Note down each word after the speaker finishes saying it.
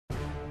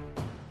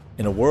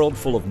In a world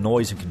full of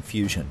noise and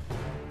confusion,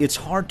 it's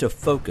hard to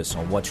focus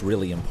on what's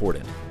really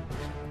important.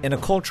 In a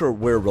culture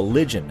where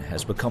religion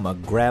has become a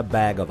grab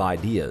bag of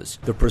ideas,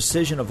 the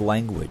precision of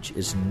language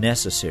is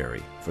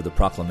necessary for the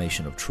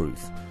proclamation of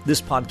truth.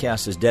 This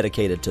podcast is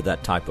dedicated to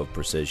that type of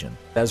precision.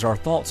 As our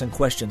thoughts and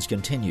questions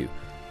continue,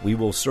 we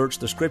will search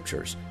the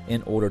Scriptures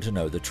in order to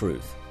know the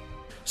truth.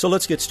 So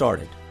let's get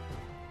started.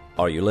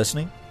 Are you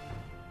listening?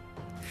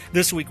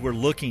 This week we're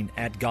looking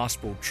at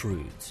gospel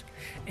truths.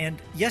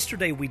 And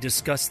yesterday we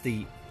discussed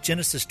the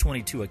Genesis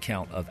 22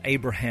 account of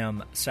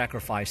Abraham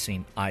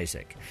sacrificing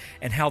Isaac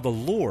and how the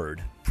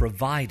Lord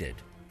provided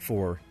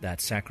for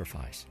that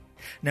sacrifice.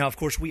 Now, of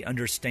course, we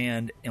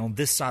understand on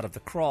this side of the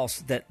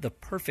cross that the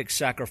perfect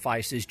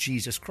sacrifice is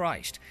Jesus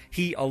Christ.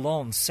 He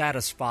alone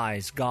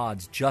satisfies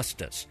God's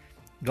justice,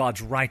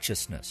 God's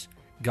righteousness,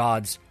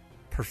 God's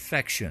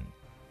perfection.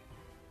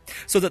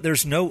 So that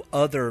there's no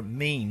other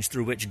means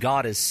through which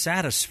God is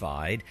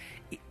satisfied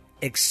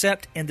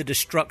except in the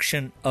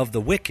destruction of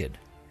the wicked.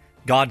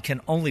 God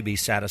can only be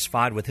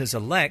satisfied with His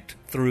elect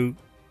through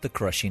the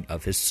crushing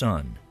of His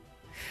Son.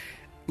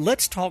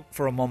 Let's talk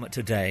for a moment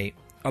today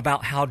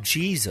about how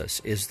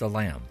Jesus is the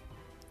Lamb.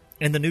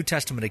 In the New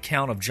Testament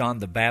account of John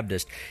the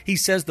Baptist, he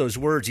says those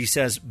words. He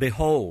says,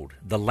 "Behold,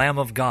 the Lamb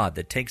of God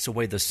that takes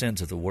away the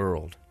sins of the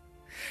world."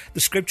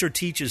 The Scripture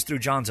teaches through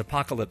John's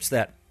apocalypse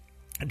that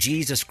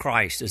Jesus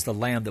Christ is the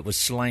Lamb that was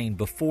slain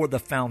before the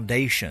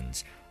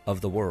foundations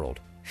of the world.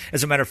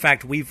 As a matter of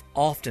fact, we've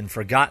often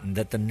forgotten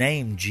that the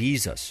name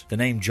Jesus, the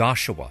name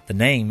Joshua, the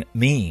name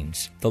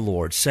means the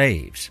Lord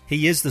saves.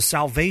 He is the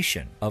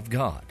salvation of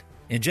God.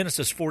 In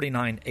Genesis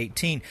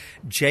 49:18,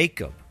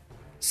 Jacob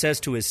says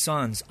to his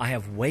sons, "I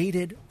have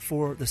waited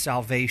for the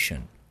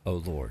salvation, O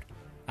Lord.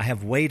 I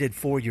have waited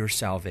for your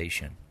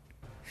salvation."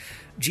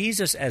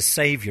 Jesus as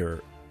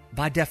Savior,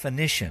 by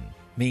definition,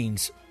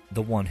 means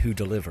the one who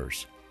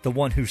delivers, the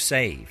one who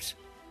saves.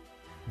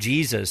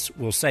 Jesus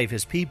will save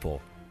His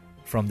people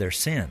from their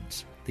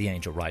sins, the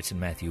angel writes in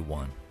Matthew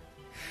 1.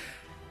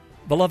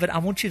 Beloved, I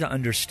want you to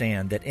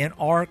understand that in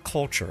our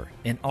culture,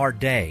 in our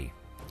day,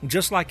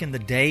 just like in the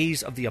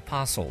days of the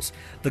apostles,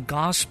 the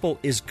gospel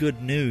is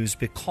good news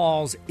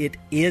because it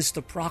is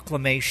the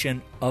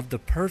proclamation of the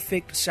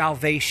perfect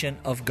salvation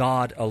of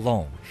God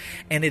alone.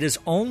 And it is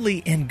only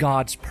in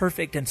God's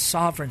perfect and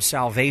sovereign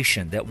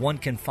salvation that one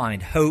can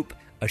find hope,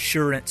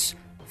 assurance,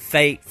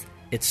 faith,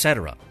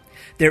 etc.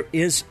 There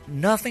is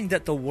nothing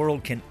that the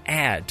world can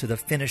add to the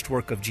finished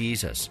work of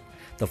Jesus.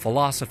 The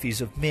philosophies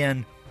of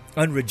men,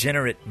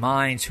 unregenerate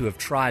minds who have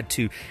tried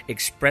to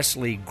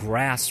expressly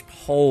grasp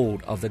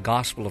hold of the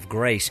gospel of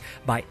grace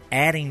by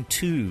adding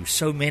to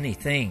so many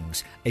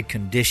things a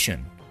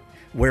condition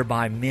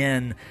whereby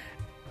men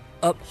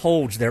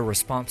upholds their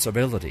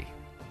responsibility.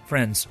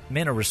 Friends,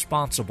 men are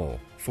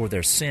responsible for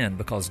their sin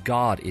because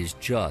God is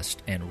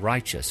just and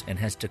righteous and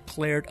has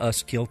declared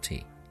us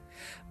guilty.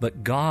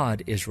 But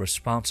God is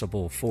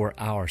responsible for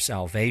our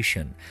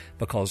salvation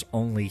because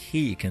only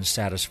He can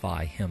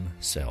satisfy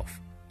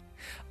Himself.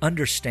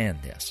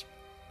 Understand this.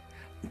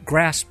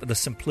 Grasp the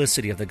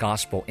simplicity of the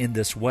gospel in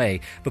this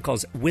way,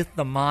 because with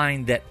the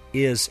mind that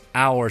is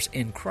ours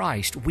in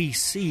Christ, we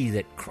see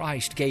that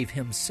Christ gave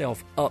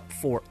Himself up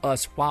for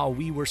us while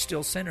we were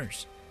still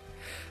sinners.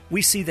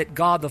 We see that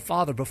God the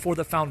Father, before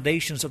the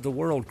foundations of the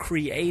world,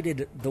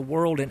 created the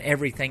world and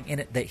everything in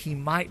it that He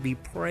might be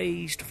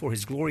praised for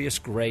His glorious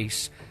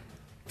grace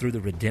through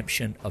the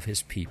redemption of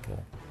His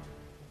people.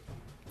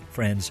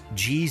 Friends,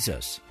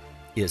 Jesus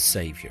is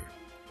Savior.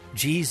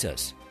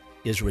 Jesus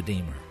is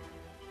Redeemer.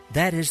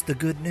 That is the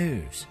good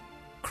news.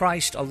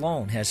 Christ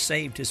alone has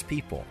saved His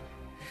people.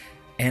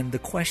 And the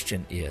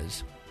question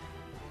is,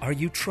 are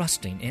you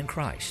trusting in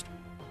Christ?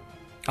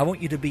 I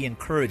want you to be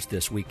encouraged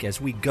this week as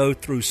we go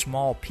through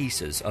small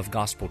pieces of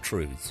gospel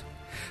truths,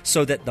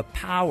 so that the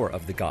power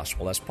of the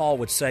gospel, as Paul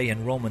would say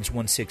in Romans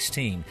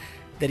 1:16,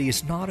 that he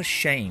is not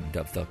ashamed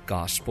of the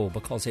gospel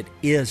because it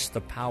is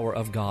the power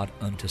of God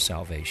unto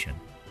salvation.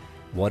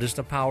 What is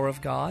the power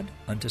of God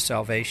unto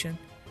salvation?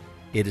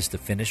 It is the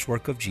finished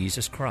work of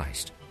Jesus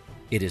Christ.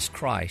 It is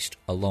Christ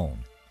alone.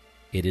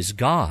 It is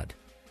God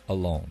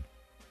alone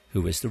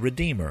who is the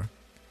Redeemer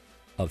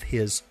of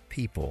His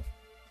people.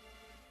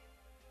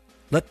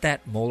 Let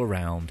that mull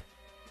around.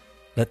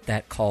 Let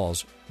that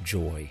cause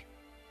joy.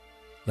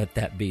 Let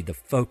that be the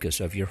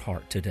focus of your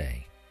heart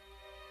today.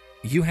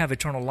 You have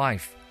eternal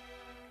life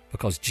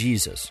because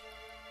Jesus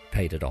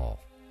paid it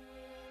all.